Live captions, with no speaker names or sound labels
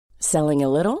Selling a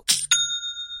little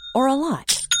or a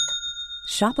lot?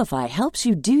 Shopify helps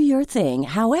you do your thing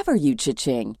however you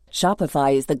cha-ching.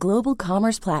 Shopify is the global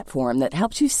commerce platform that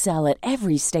helps you sell at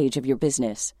every stage of your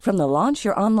business. From the launch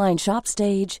your online shop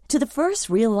stage to the first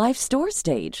real-life store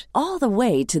stage, all the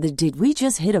way to the did we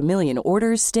just hit a million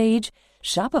orders stage.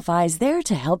 Shopify is there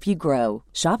to help you grow.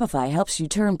 Shopify helps you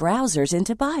turn browsers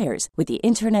into buyers with the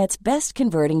internet's best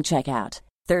converting checkout.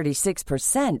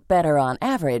 36% better on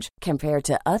average compared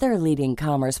to other leading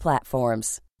commerce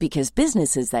platforms. Because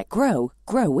businesses that grow,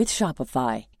 grow with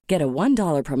Shopify. Get a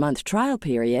 $1 per month trial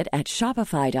period at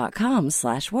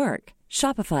shopify.com/work.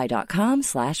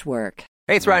 Shopify.com/work.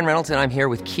 Hey, it's Ryan Reynolds, and I'm here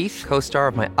with Keith, co-star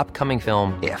of my upcoming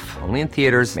film, If, only in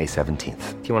theaters May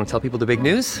 17th. Do you want to tell people the big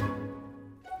news?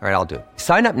 All right, I'll do it.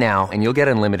 Sign up now and you'll get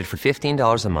unlimited for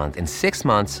 $15 a month and 6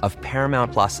 months of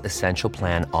Paramount Plus Essential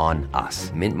Plan on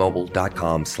us.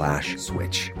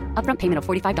 MintMobile.com/switch. Upfront payment of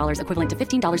 $45 equivalent to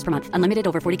 $15 per month. Unlimited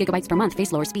over 40 gigabytes per month.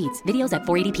 Face lower speeds. Videos at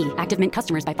 480p. Active Mint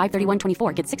customers by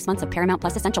 531.24 get 6 months of Paramount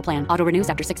Plus Essential Plan. Auto renews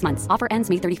after 6 months. Offer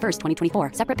ends May 31st,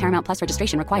 2024. Separate Paramount Plus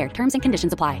registration required. Terms and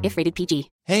conditions apply if rated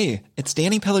PG. Hey, it's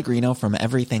Danny Pellegrino from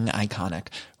Everything Iconic.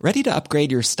 Ready to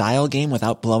upgrade your style game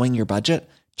without blowing your budget?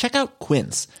 Check out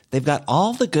Quince. They've got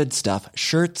all the good stuff,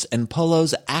 shirts and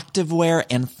polos, activewear,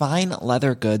 and fine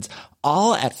leather goods,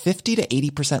 all at 50 to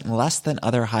 80% less than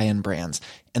other high-end brands.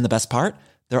 And the best part?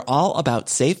 They're all about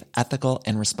safe, ethical,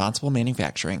 and responsible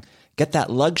manufacturing. Get that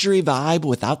luxury vibe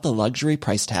without the luxury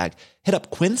price tag. Hit up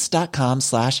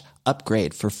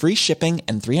quince.com/upgrade for free shipping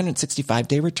and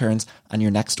 365-day returns on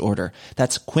your next order.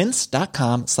 That's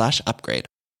quince.com/upgrade.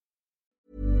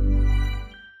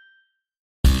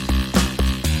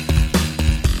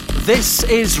 This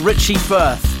is Richie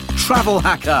Firth, Travel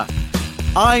Hacker.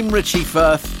 I'm Richie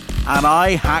Firth, and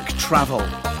I hack travel.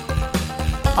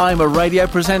 I'm a radio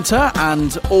presenter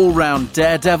and all-round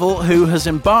daredevil who has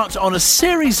embarked on a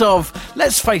series of,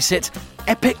 let's face it,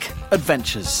 epic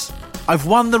adventures. I've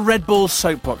won the Red Bull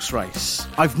soapbox race.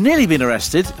 I've nearly been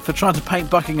arrested for trying to paint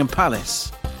Buckingham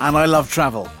Palace. And I love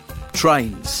travel.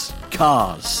 Trains,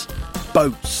 cars,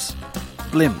 boats,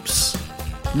 blimps,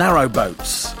 narrow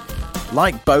boats.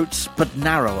 Like boats, but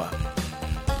narrower.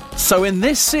 So in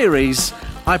this series,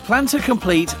 I plan to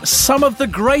complete some of the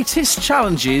greatest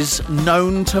challenges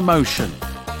known to motion.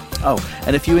 Oh,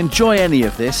 and if you enjoy any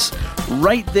of this,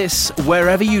 rate this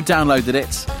wherever you downloaded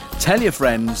it, tell your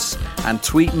friends, and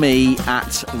tweet me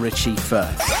at Richie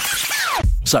Firth.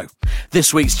 So,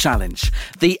 this week's challenge,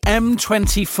 the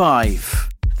M25.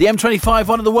 The M25,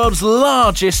 one of the world's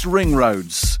largest ring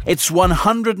roads. It's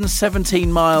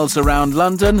 117 miles around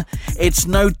London. It's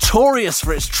notorious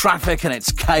for its traffic and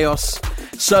its chaos,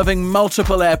 serving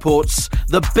multiple airports,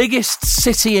 the biggest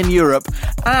city in Europe,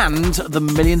 and the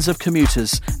millions of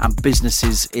commuters and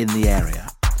businesses in the area.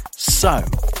 So,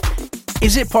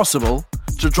 is it possible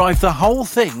to drive the whole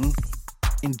thing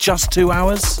in just 2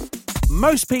 hours?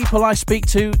 Most people I speak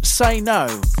to say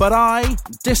no, but I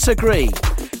disagree.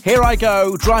 Here I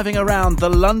go, driving around the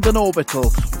London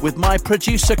Orbital with my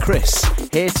producer Chris,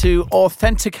 here to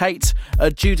authenticate,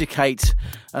 adjudicate,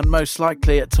 and most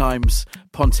likely at times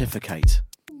pontificate.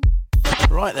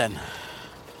 Right then,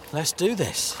 let's do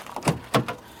this.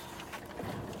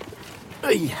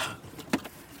 Right.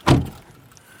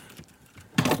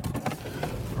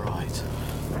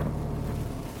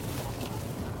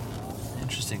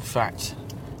 Interesting fact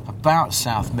about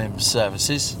South Mimms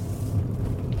services,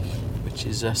 which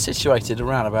is situated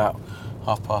around about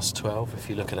 12:30 if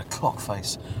you look at a clock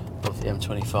face of the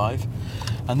M25,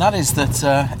 and that is that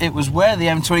it was where the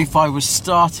M25 was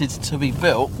started to be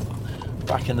built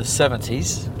back in the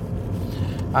 70s,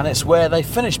 and it's where they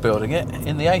finished building it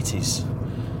in the 80s,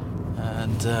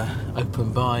 and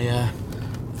opened by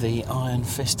the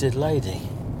iron-fisted lady,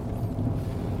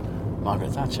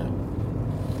 Margaret Thatcher.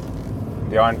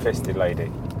 The iron-fisted lady?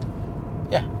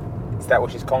 Yeah. Is that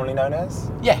what she's commonly known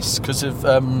as? Yes, because of,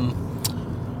 I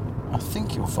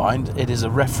think you'll find it is a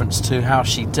reference to how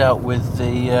she dealt with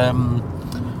the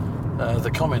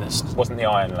communists. Wasn't the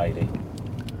Iron Lady?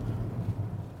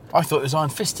 I thought it was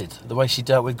iron-fisted, the way she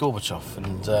dealt with Gorbachev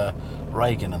and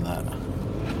Reagan and that.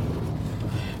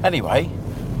 Anyway,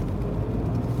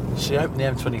 she opened the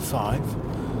M25,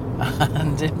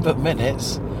 and in but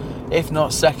minutes, if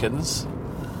not seconds,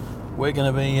 we're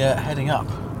going to be heading up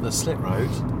the Slit Road,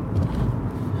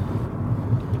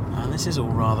 and this is all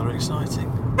rather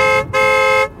exciting.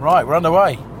 Right, we're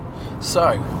underway.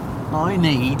 So, I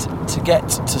need to get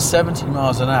to 70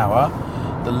 miles an hour,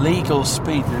 the legal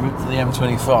speed limit for the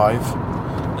M25,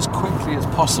 as quickly as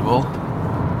possible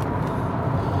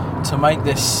to make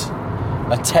this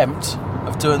attempt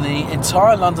of doing the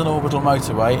entire London Orbital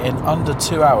motorway in under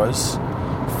 2 hours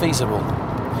feasible.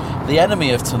 The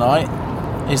enemy of tonight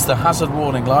is the hazard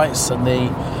warning lights and the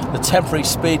temporary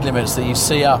speed limits that you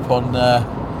see up on the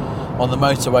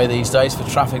motorway these days for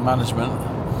traffic management.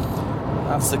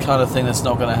 That's the kind of thing that's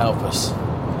not going to help us.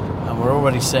 And we're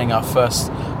already seeing our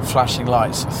first flashing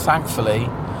lights. Thankfully,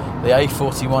 the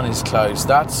A41 is closed.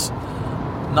 That's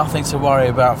nothing to worry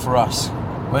about for us.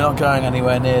 We're not going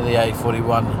anywhere near the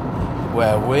A41.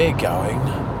 Where we're going...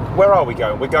 Where are we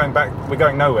going? We're going back. We're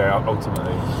going nowhere,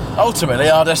 ultimately. Ultimately,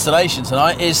 our destination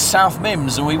tonight is South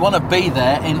Mimms, and we want to be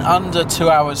there in under 2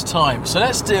 hours' time. So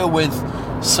let's deal with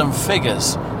some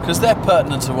figures, because they're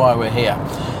pertinent to why we're here.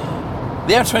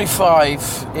 The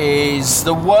M25 is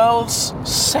the world's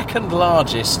second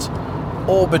largest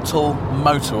orbital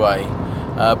motorway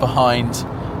behind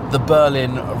the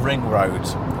Berlin Ring Road,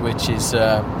 which is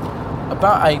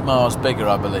about 8 miles bigger,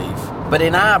 I believe. But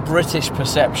in our British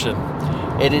perception,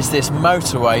 it is this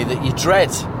motorway that you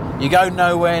dread. You go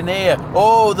nowhere near.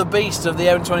 Oh, the beast of the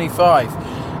M25.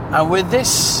 And with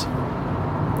this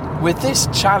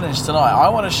challenge tonight, I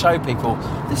want to show people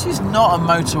this is not a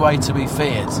motorway to be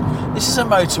feared. This is a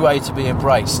motorway to be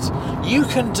embraced. You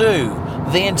can do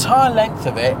the entire length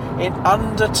of it in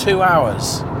under 2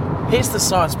 hours. Here's the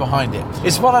science behind it.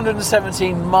 It's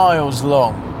 117 miles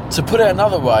long. To put it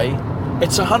another way,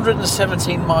 it's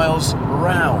 117 miles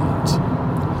round.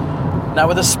 Now,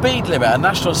 with a speed limit, a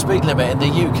national speed limit in the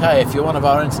UK, if you're one of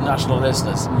our international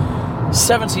listeners,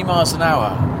 70 miles an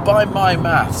hour, by my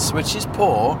maths, which is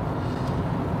poor,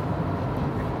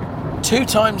 2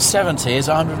 times 70 is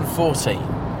 140,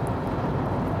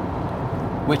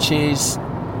 which is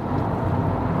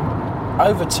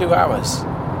over 2 hours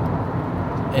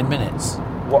in minutes.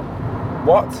 What?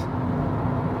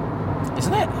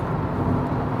 Isn't it?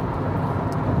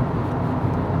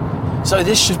 So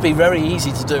this should be very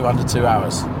easy to do under 2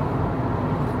 hours.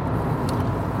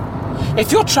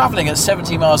 If you're travelling at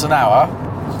 70 miles an hour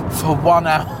for 1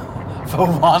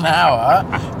 hour,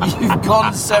 you've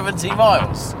gone 70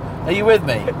 miles. Are you with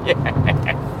me?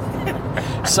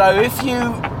 Yeah. So if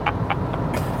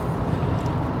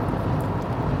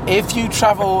you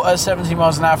travel at 70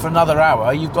 miles an hour for another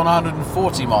hour, you've gone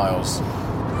 140 miles.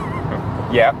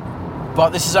 Yeah.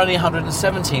 But this is only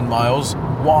 117 miles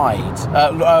wide,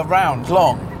 round,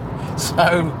 long.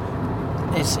 So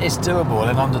it's doable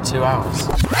in under 2 hours.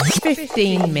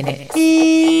 15 minutes.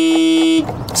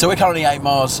 So we're currently 8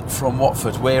 miles from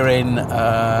Watford. We're in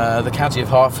the county of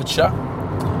Hertfordshire,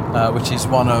 which is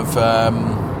one of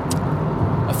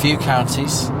a few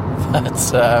counties that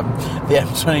the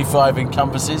M25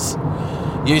 encompasses.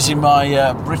 Using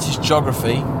my British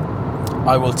geography,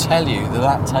 I will tell you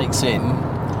that takes in,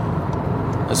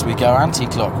 as we go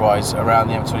anti-clockwise around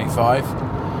the M25,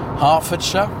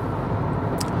 Hertfordshire,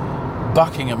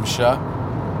 Buckinghamshire,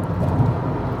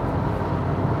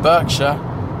 Berkshire,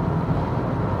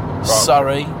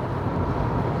 Surrey,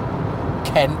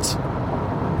 Kent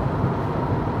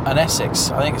and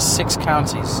Essex. I think it's 6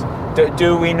 counties.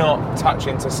 Do we not touch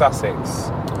into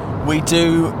Sussex? We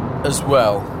do as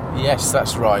well. Yes,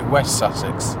 that's right. West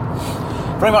Sussex.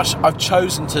 Very much I've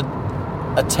chosen to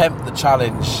attempt the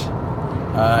challenge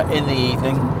in the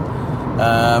evening.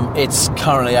 It's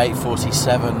currently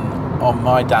 8:47 on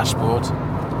my dashboard.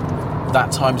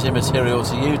 That time's immaterial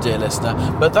to you, dear listener,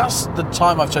 but that's the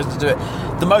time I've chosen to do it.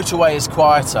 The motorway is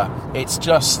quieter. It's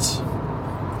just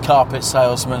carpet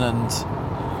salesmen and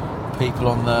people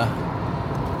on the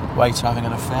way to having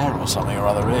an affair or something or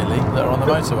other, really, that are on the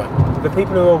motorway. The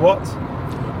people who are what?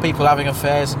 People having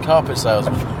affairs and carpet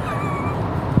salesmen.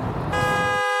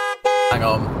 Hang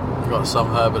on, I've got some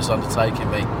Herbert's undertaking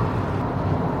me.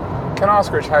 Can I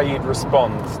ask, Rich, how you'd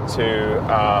respond to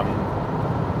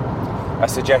a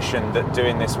suggestion that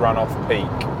doing this run off peak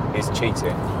is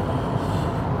cheating?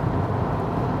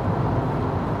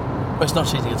 Well, it's not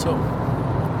cheating at all.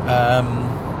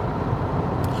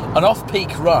 An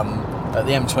off-peak run at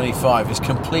the M25 is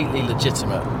completely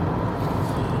legitimate.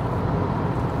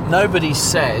 Nobody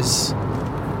says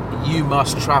you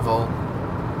must travel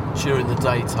during the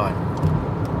daytime.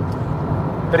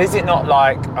 But is it not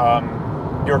like,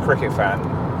 you're a cricket fan?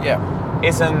 Yeah.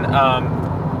 Isn't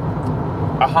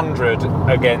 100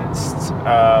 against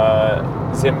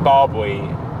Zimbabwe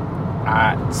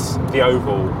at the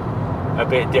Oval a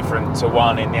bit different to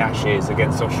one in the Ashes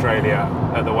against Australia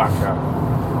at the Wacker?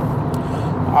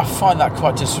 I find that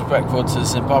quite disrespectful to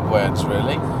Zimbabweans,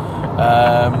 really,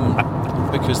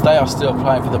 because they are still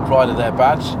playing for the pride of their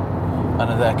badge and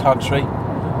of their country,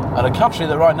 and a country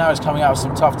that right now is coming out of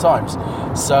some tough times.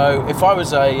 So if I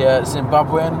was a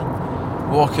Zimbabwean,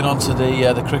 walking onto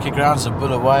the cricket grounds of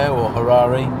Bulawayo or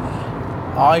Harare,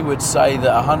 I would say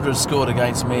that 100 scored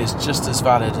against me is just as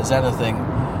valid as anything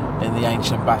in the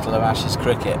ancient Battle of Ashes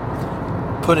cricket.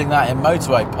 Putting that in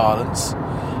motorway parlance,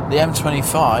 the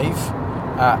M25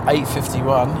 at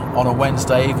 8:51 on a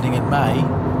Wednesday evening in May,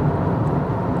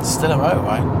 it's still a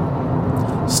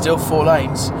motorway. Still 4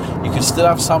 lanes. You can still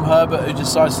have some Herbert who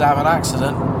decides to have an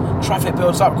accident. Traffic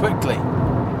builds up quickly.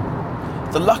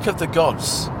 The luck of the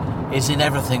gods is in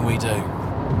everything we do.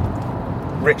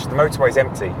 Rich, the motorway's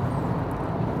empty.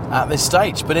 At this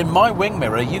stage, but in my wing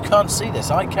mirror you can't see this.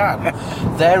 I can.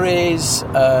 There is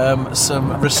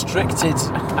some restricted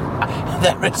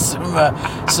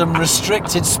some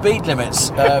restricted speed limits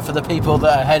for the people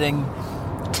that are heading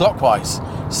clockwise.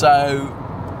 So,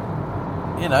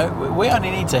 you know, we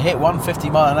only need to hit 150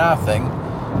 mile an hour thing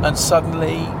and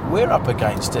suddenly we're up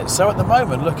against it. So at the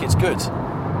moment, look, it's good.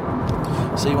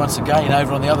 See, once again,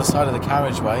 over on the other side of the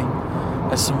carriageway,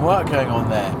 there's some work going on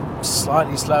there.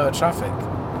 Slightly slower traffic.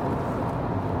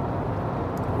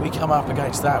 We come up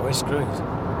against that, we're screwed.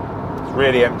 It's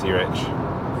really empty, Rich.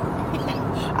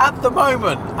 At the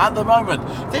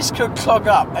moment, this could clog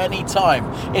up any time.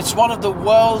 It's one of the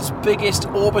world's biggest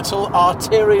orbital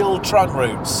arterial trunk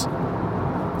routes.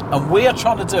 And we are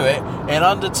trying to do it in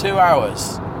under 2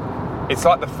 hours. It's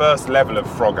like the first level of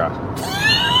Frogger.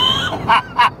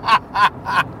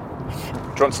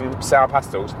 Do you want some sour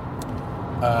pastels?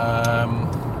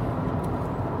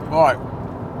 Right.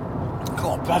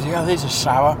 God, bloody hell, these are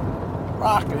sour.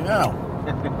 Fucking hell.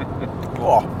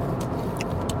 God,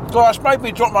 that's made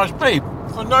me drop my speed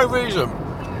for no reason.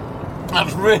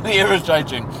 That's really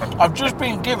irritating. I've just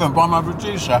been given by my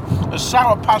producer a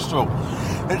sour pastel.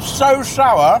 It's so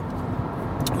sour,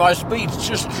 my speed's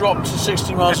just dropped to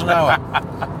 60 miles an hour.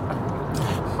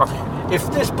 If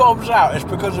this bombs out, it's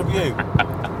because of you.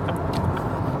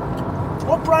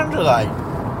 What brand are they?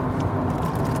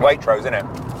 Waitrose, isn't it?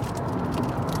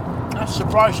 That's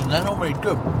surprising, they're normally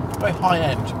good. Very high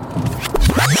end.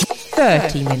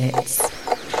 30 minutes.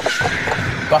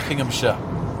 Buckinghamshire.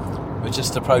 We're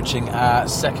just approaching our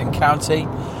second county,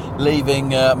 leaving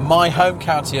my home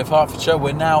county of Hertfordshire.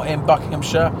 We're now in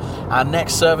Buckinghamshire. Our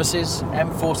next service is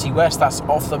M40 West, that's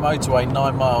off the motorway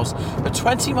 9 miles. But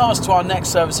 20 miles to our next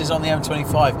service is on the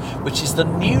M25, which is the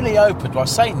newly opened, well I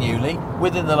say newly,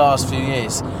 within the last few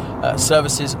years,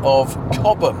 services of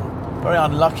Cobham. Very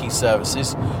unlucky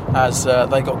services, as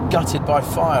they got gutted by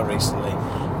fire recently,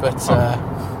 but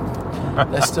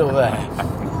they're still there.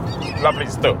 Lovely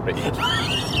story.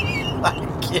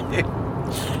 Thank you.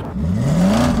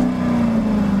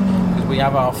 Because we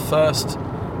have our first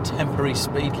temporary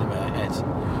speed limit ahead.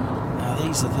 Now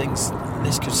these are things,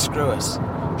 this could screw us.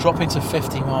 Dropping to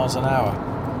 50 miles an hour.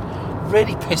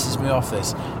 Really pisses me off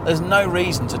this. There's no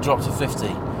reason to drop to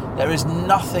 50. There is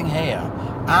nothing here.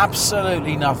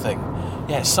 Absolutely nothing.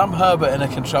 Yeah, some Herbert in a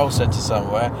control centre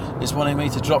somewhere is wanting me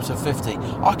to drop to 50.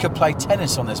 I could play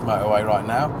tennis on this motorway right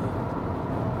now.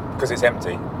 Because it's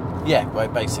empty? Yeah, well,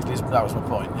 basically, that was my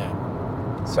point, yeah.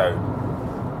 So,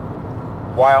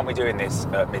 why aren't we doing this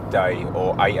at midday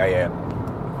or 8 a.m?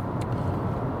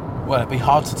 Well, it'd be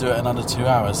hard to do it in under 2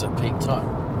 hours at peak time.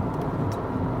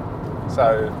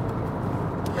 So,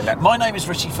 my name is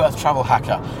Richie Firth, Travel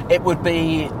Hacker. It would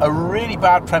be a really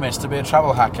bad premise to be a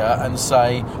travel hacker and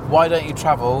say, why don't you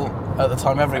travel at the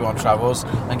time everyone travels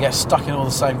and get stuck in all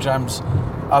the same jams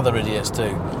other idiots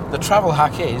do? The travel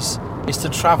hack is to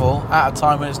travel at a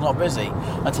time when it's not busy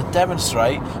and to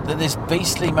demonstrate that this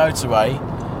beastly motorway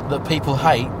that people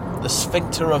hate, the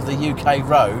sphincter of the UK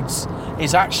roads,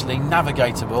 is actually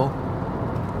navigatable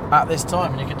at this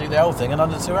time, and you can do the whole thing in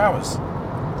under 2 hours.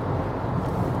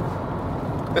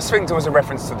 The sphincter was a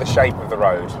reference to the shape of the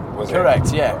road, was it?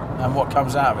 Correct, yeah, and what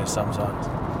comes out of it sometimes.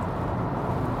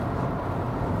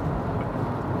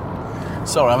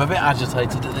 Sorry, I'm a bit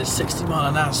agitated at this 60 mile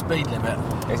an hour speed limit.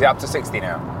 Is it up to 60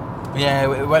 now? Yeah,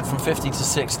 it went from 50 to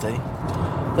 60.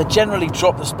 They generally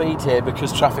drop the speed here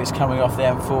because traffic's coming off the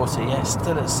M40. Yeah, it's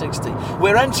still at 60.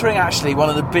 We're entering actually one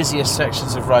of the busiest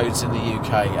sections of roads in the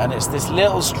UK, and it's this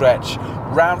little stretch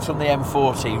round from the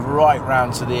M40 right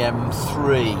round to the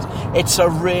M3. It's a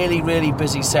really, really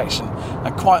busy section,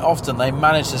 and quite often they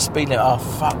manage the speed limit. Oh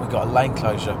fuck, we've got a lane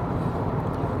closure.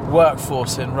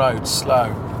 Workforce in roads,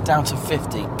 slow. Down to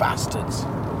 50, bastards.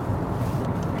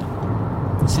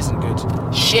 This isn't good.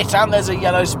 Shit, and there's a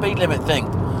yellow speed limit thing.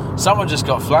 Someone just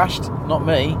got flashed, not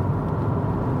me.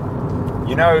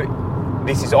 You know,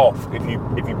 this is off. If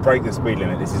you break the speed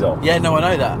limit, this is off. Yeah, no, I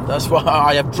know that. That's why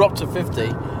I have dropped to 50.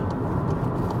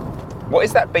 What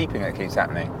is that beeping that keeps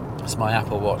happening? It's my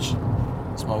Apple Watch.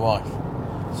 It's my wife.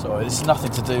 Sorry, this is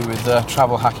nothing to do with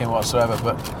travel hacking whatsoever,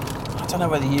 but I don't know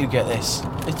whether you get this.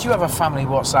 Do you have a family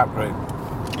WhatsApp group?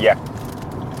 Yeah.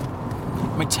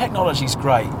 I mean, technology's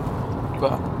great,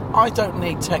 but I don't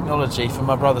need technology for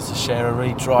my brother to share a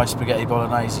really dry spaghetti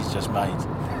bolognese he's just made.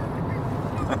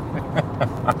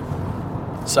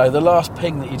 So the last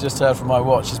ping that you just heard from my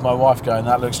watch is my wife going,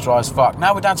 that looks dry as fuck.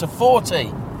 Now we're down to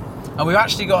 40, and we've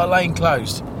actually got a lane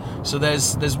closed. So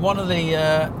there's one of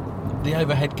the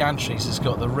overhead gantries has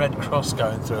got the red cross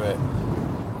going through it.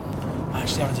 I'm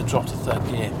actually having to drop to third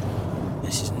gear.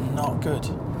 This is not good.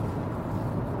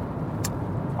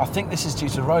 I think this is due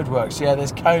to roadworks. Yeah,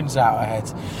 there's cones out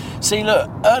ahead. See, look,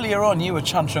 earlier on you were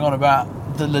chuntering on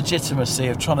about the legitimacy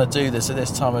of trying to do this at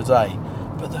this time of day.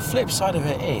 But the flip side of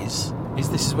it is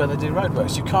this is where they do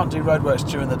roadworks. You can't do roadworks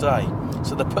during the day.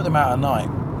 So they put them out at night.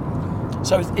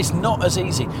 So it's not as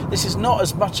easy. This is not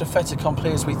as much a fait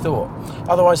accompli as we thought.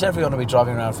 Otherwise, everyone will be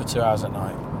driving around for 2 hours at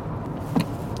night.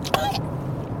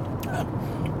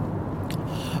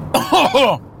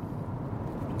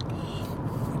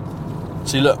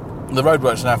 See, look, the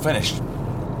roadworks are now finished.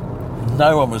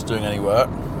 No one was doing any work.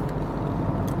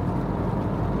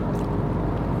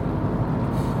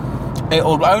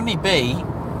 It'll only be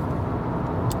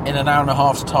in an hour and a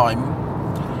half's time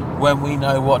when we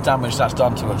know what damage that's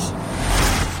done to us.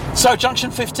 So, junction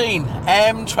 15,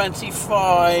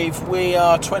 M25. We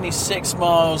are 26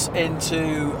 miles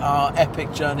into our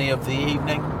epic journey of the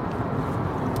evening.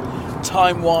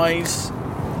 Time-wise,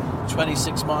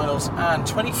 26 miles and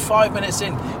 25 minutes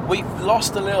in. We've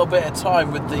lost a little bit of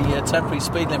time with the temporary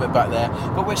speed limit back there,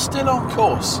 but we're still on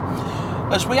course.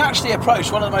 As we actually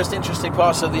approach one of the most interesting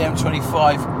parts of the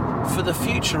M25 for the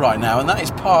future right now, and that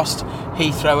is past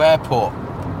Heathrow Airport.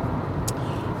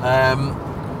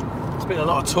 There's been a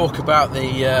lot of talk about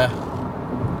the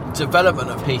development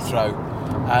of Heathrow,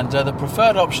 and the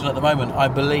preferred option at the moment, I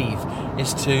believe,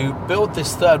 is to build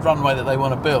this third runway that they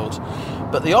want to build.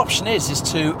 But the option is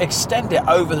to extend it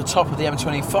over the top of the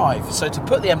M25. So to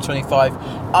put the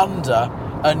M25 under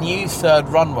a new third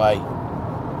runway.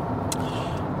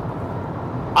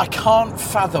 I can't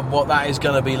fathom what that is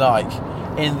going to be like.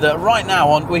 In that right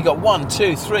now we got 1,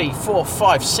 2, 3, 4,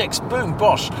 5, 6. Boom,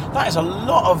 bosh. That is a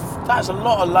lot of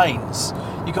lanes.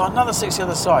 You've got another 6 the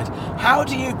other side. How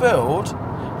do you build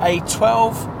a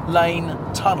 12-lane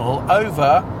tunnel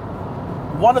over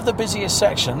one of the busiest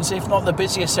sections, if not the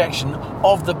busiest section,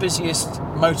 of the busiest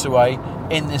motorway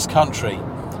in this country,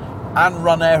 and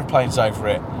run airplanes over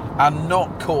it and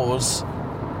not cause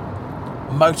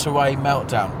motorway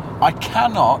meltdown? I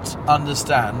cannot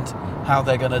understand how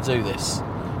they're going to do this,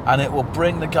 and it will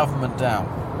bring the government down.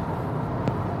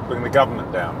 Bring the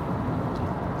government down?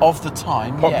 Of the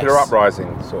time, Popular yes.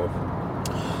 uprising, sort of.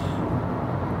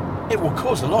 It will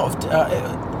cause a lot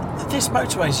of... this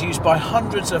motorway is used by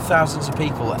hundreds of thousands of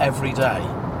people every day.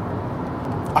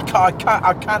 I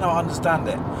cannot understand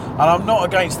it. And I'm not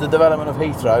against the development of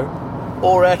Heathrow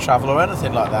or air travel or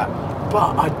anything like that,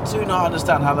 but I do not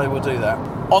understand how they will do that.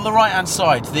 On the right-hand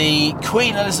side, the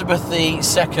Queen Elizabeth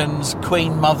II's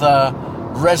Queen Mother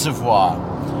Reservoir.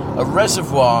 A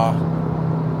reservoir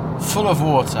full of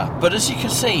water. But as you can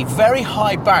see, very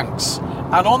high banks.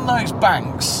 And on those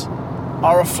banks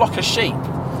are a flock of sheep.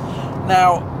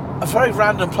 Now, a very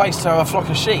random place to have a flock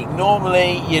of sheep.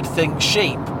 Normally, you'd think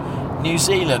sheep. New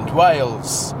Zealand,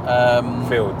 Wales.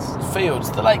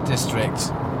 Fields, the Lake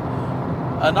District.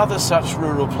 And other such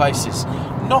rural places.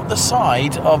 Not the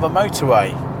side of a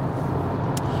motorway.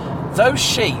 Those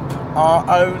sheep are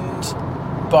owned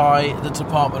by the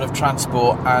Department of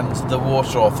Transport and the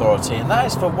Water Authority, and that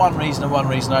is for one reason and one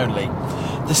reason only.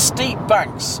 The steep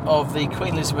banks of the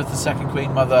Queen Elizabeth II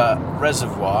Queen Mother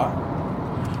Reservoir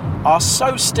are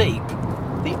so steep,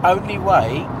 the only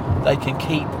way they can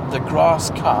keep the grass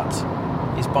cut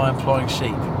is by employing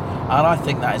sheep. And I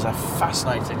think that is a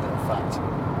fascinating little fact.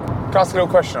 Can I ask a little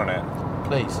question on it?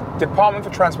 Please. Department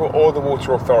for Transport or the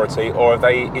Water Authority, or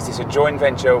is this a joint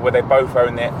venture where they both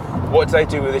own it? What do they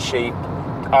do with the sheep?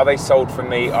 Are they sold for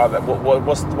meat? Do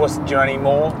you know any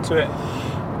more to it?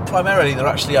 Primarily, they're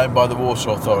actually owned by the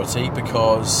Water Authority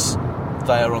because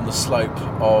they are on the slope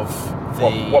of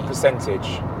the... What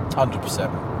percentage? 100%.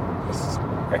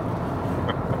 Okay.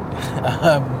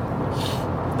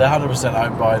 They're 100%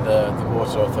 owned by the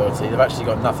Water Authority. They've actually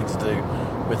got nothing to do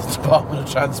with the Department of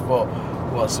Transport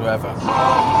whatsoever.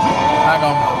 Hang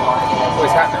on. What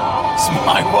is happening? It's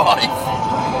my wife.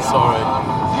 Sorry.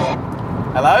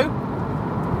 Hello?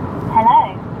 Hello.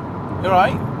 You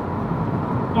alright?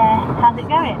 Yeah, how's it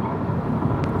going?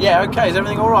 Yeah, okay. Is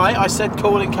everything alright? I said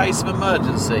call in case of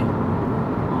emergency.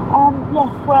 Yes,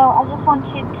 well, I just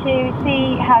wanted to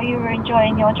see how you were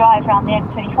enjoying your drive around the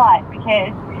M25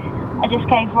 because I just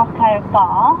gave Rocco a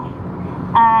bath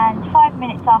and 5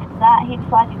 minutes after that he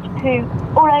decided to poo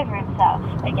all over himself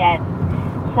again.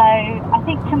 So I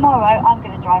think tomorrow I'm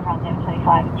going to drive around the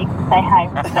M25 and you can stay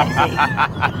home.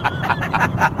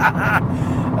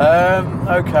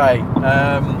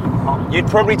 Okay. You'd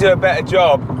probably do a better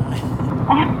job.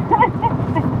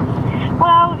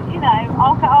 Well, you know,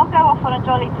 I'll go off on a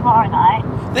jolly tomorrow night.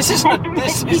 You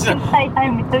can stay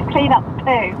home to clean up the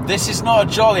poo. This is not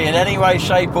a jolly in any way,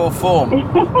 shape or form.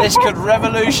 This could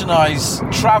revolutionise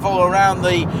travel around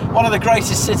one of the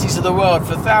greatest cities of the world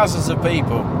for thousands of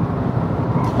people.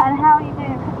 And how are you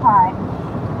doing for time?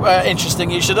 Well,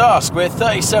 interesting you should ask. We're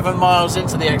 37 miles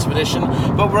into the expedition,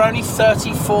 but we're only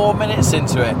 34 minutes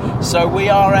into it. So we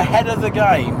are ahead of the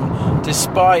game,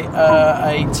 despite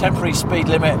a temporary speed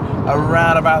limit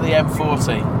around about the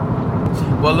M40.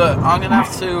 Well, look, I'm going to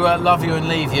have to love you and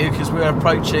leave you because we're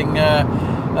approaching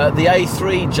the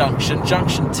A3 junction,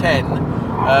 junction 10,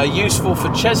 useful for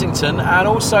Chesington and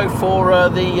also for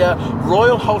the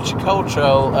Royal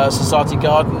Horticultural Society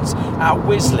Gardens at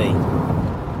Wisley.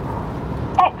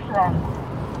 Excellent.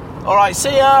 All right,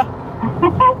 see ya.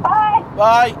 Bye.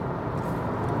 Bye.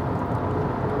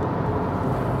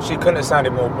 She couldn't have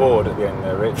sounded more bored at the end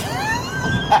there, Rich.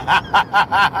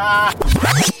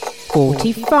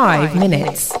 45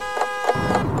 minutes.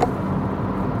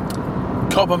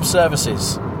 Cobham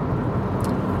Services. Do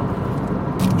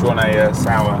you want a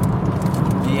sour?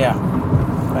 Yeah,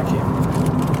 thank you.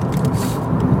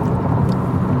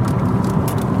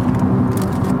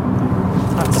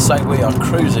 I have to say we are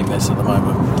cruising this at the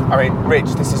moment. I mean,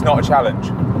 Rich, this is not a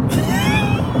challenge.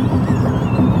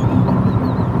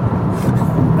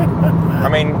 I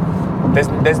mean,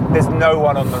 there's no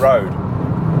one on the road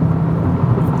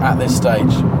at this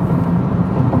stage.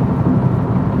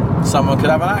 Someone could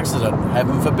have an accident,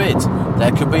 heaven forbid.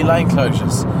 There could be lane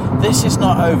closures. This is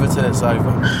not over till it's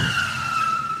over.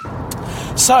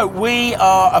 So we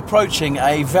are approaching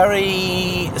a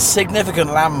very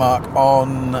significant landmark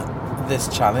on this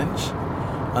challenge,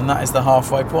 and that is the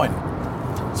halfway point.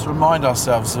 Let's remind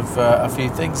ourselves of a few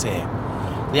things here.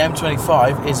 The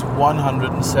M25 is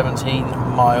 117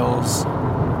 miles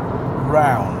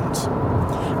round.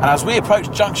 And as we approach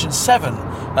junction 7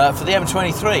 for the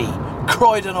M23,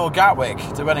 Croydon or Gatwick,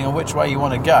 depending on which way you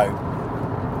want to go,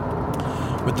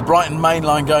 with the Brighton main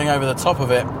line going over the top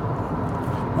of it,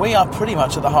 we are pretty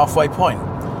much at the halfway point.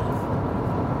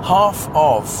 Half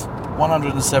of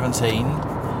 117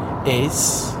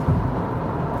 is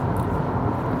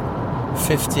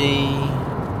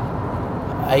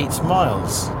 58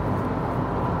 miles.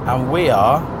 And we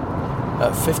are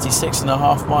at 56 and a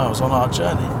half miles on our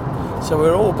journey. So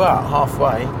we're all about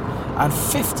halfway. And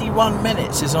 51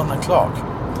 minutes is on the clock.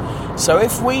 So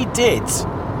if we did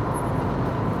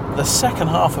the second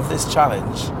half of this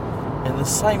challenge in the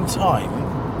same time,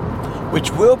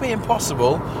 which will be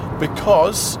impossible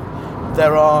because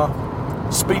there are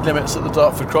speed limits at the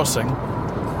Dartford crossing,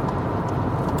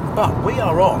 but we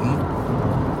are on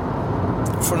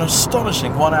for an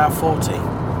astonishing 1 hour 40,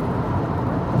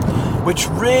 which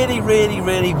really, really,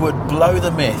 really would blow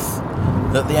the myth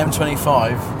that the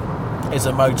M25 is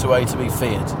a motorway to be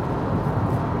feared.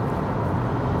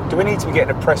 Do we need to be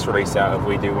getting a press release out if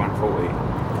we do 140?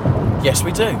 Yes,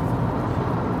 we do.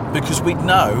 Because we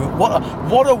know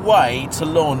what a way to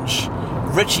launch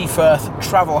Richie Firth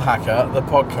Travel Hacker, the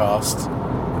podcast.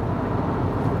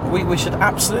 We should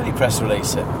absolutely press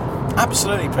release it.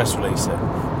 Absolutely press release it.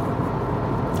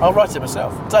 I'll write it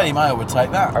myself. Daily Mail would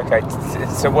take that. Okay,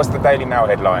 so what's the Daily Mail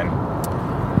headline?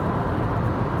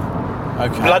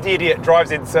 Okay. Bloody idiot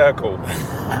drives in circle.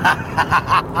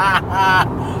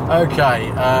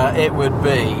 Okay, it would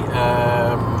be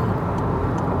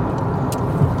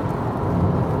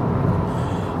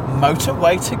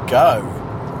motorway to go.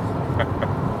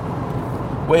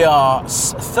 We are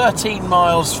 13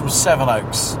 miles from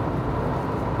Sevenoaks.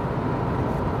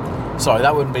 Sorry,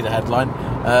 that wouldn't be the headline.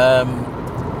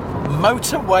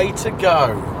 Motorway to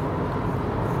go.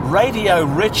 Radio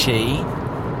Richie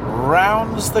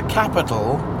rounds the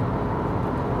capital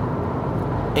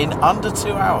in under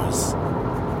 2 hours.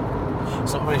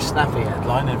 It's not a very snappy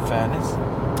headline, in fairness.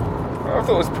 I thought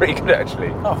it was pretty good,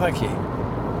 actually. Oh, thank you.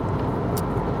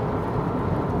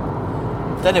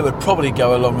 Then it would probably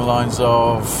go along the lines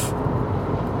of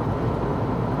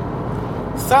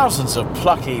thousands of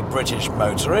plucky British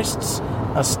motorists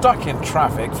are stuck in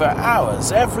traffic for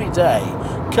hours every day,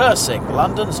 cursing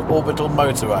London's orbital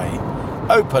motorway,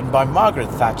 opened by Margaret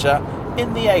Thatcher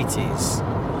in the 80s.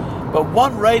 But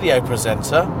one radio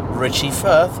presenter, Richie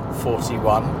Firth,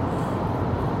 41,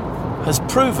 has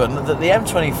proven that the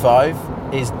M25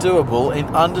 is doable in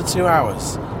under 2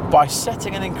 hours by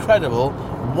setting an incredible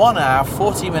 1 hour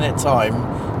 40-minute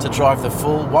time to drive the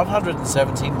full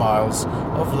 117 miles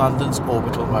of London's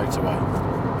orbital motorway.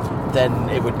 Then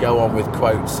it would go on with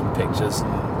quotes and pictures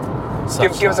and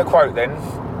such. Give us a quote then.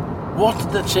 What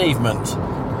an achievement.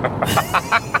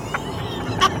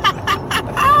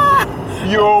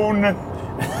 Yawn.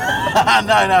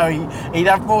 No, he'd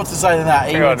have more to say than that.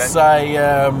 He would say,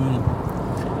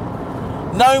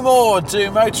 no more do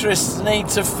motorists need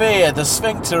to fear the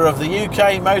sphincter of the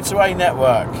UK motorway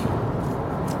network.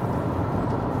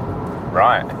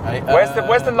 Right.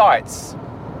 Where's the lights?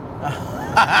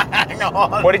 Hang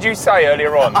on. What did you say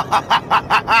earlier on?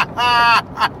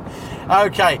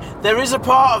 Okay, there is a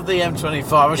part of the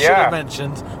M25 I should have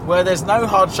mentioned where there's no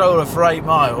hard shoulder for 8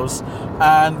 miles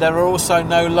and there are also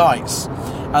no lights,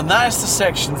 and that is the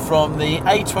section from the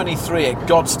A23 at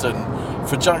Godstone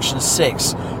for junction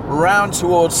 6 round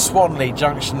towards Swanley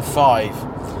junction 5.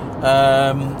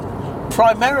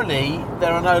 Primarily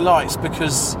there are no lights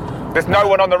because there's no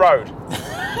one on the road.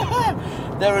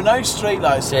 There are no street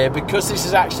lights here because this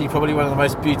is actually probably one of the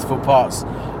most beautiful parts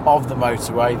of the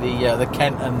motorway, the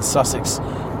Kent and Sussex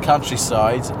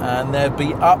countryside, and there'd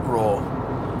be uproar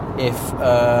if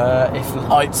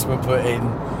lights were put in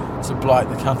to blight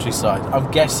the countryside. I'm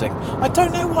guessing. I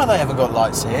don't know why they haven't got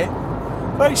lights here.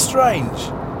 Very strange.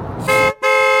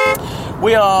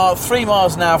 We are 3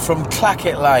 miles now from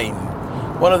Clackers Lane,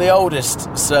 one of the oldest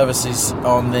services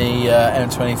on the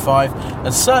M25,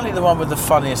 and certainly the one with the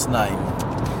funniest name.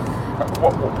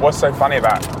 What's so funny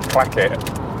about Clackers?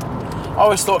 I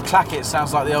always thought Clackers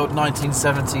sounds like the old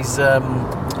 1970s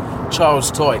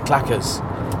child's toy, Clackers,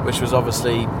 which was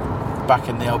obviously back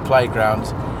in the old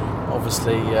playground,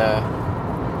 obviously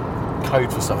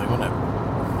code for something, wasn't it?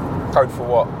 Code for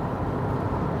what?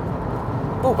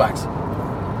 Ball bags.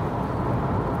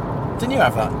 Didn't you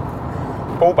have that?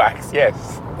 Ball bags,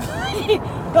 yes.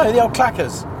 No, the old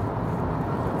Clackers.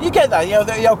 You get that,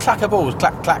 the old clacker balls,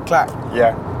 clack, clack, clack.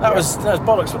 Yeah. That was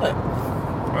bollocks, wasn't it?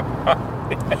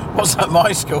 Wasn't at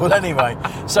my school anyway.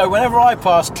 So whenever I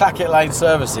pass Clackers Lane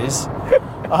services,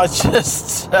 I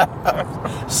just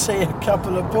see a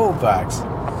couple of ball bags.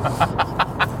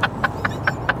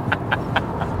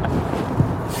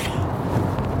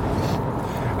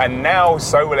 And now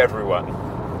so will everyone.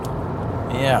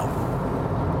 Yeah.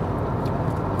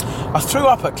 I threw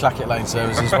up at Clackers Lane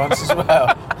services once as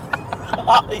well.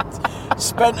 I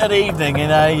spent an evening in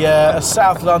a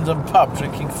South London pub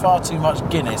drinking far too much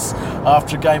Guinness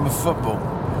after a game of football,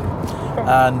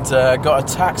 and got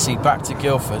a taxi back to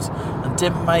Guildford and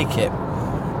didn't make it.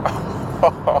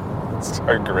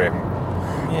 So grim.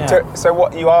 Yeah. So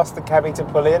what, you asked the cabbie to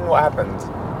pull in? What happened?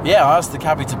 Yeah, I asked the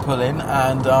cabbie to pull in,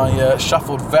 and I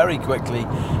shuffled very quickly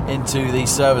into the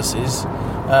services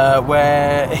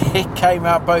where it came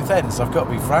out both ends, I've got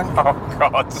to be frank. Oh,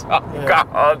 God.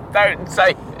 God, don't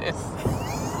say this.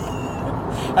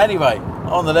 Anyway,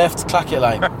 on the left, Clackers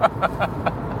Lane.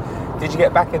 Did you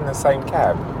get back in the same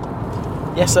cab?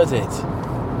 Yes, I did.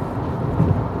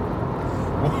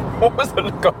 What was the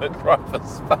look on the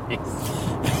driver's face?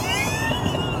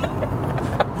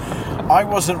 I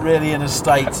wasn't really in a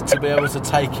state to be able to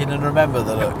take in and remember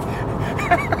the look.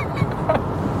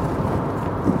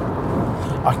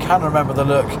 I can remember the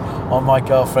look on my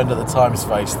girlfriend at the time's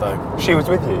face, though. She was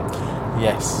with you?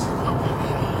 Yes.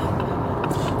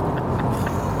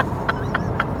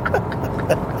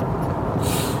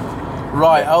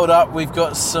 Right, hold up. We've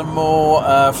got some more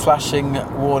flashing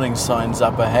warning signs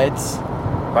up ahead.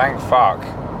 Thank fuck.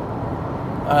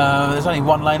 There's only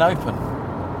one lane open.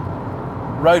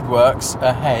 Roadworks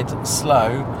ahead,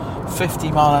 slow,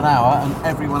 50 mile an hour, and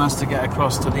everyone has to get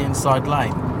across to the inside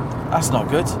lane. That's not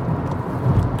good.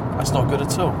 That's not good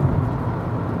at all.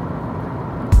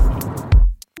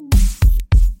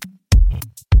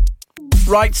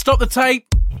 Right, stop the tape.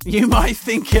 You might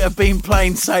think it had been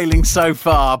plain sailing so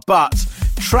far, but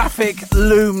traffic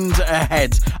loomed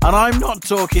ahead. And I'm not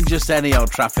talking just any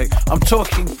old traffic. I'm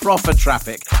talking proper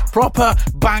traffic. Proper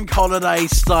bank holiday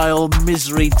style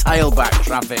misery tailback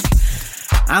traffic.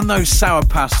 And those sour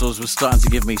pastels were starting to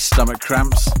give me stomach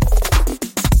cramps.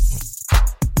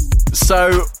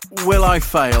 So, will I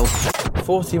fail?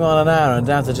 40 mile an hour and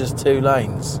down to just 2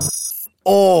 lanes.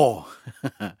 Or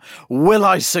will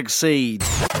I succeed?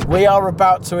 We are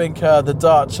about to incur the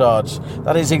dart charge.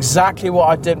 That is exactly what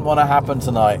I didn't want to happen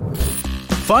tonight.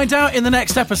 Find out in the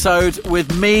next episode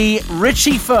with me,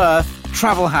 Richie Firth,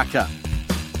 travel hacker.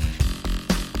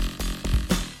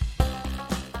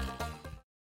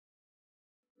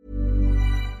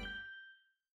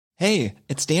 Hey,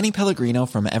 it's Danny Pellegrino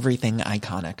from Everything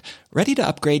Iconic. Ready to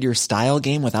upgrade your style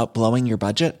game without blowing your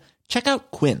budget? Check out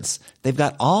Quince. They've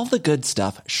got all the good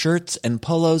stuff, shirts and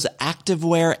polos,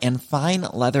 activewear, and fine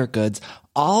leather goods,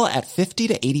 all at 50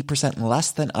 to 80% less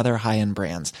than other high-end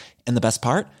brands. And the best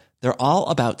part? They're all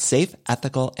about safe,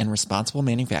 ethical, and responsible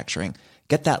manufacturing.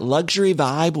 Get that luxury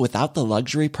vibe without the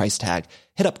luxury price tag.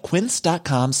 Hit up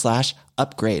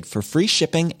quince.com/upgrade for free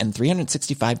shipping and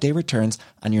 365-day returns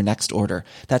on your next order.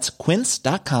 That's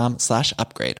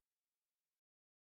quince.com/upgrade.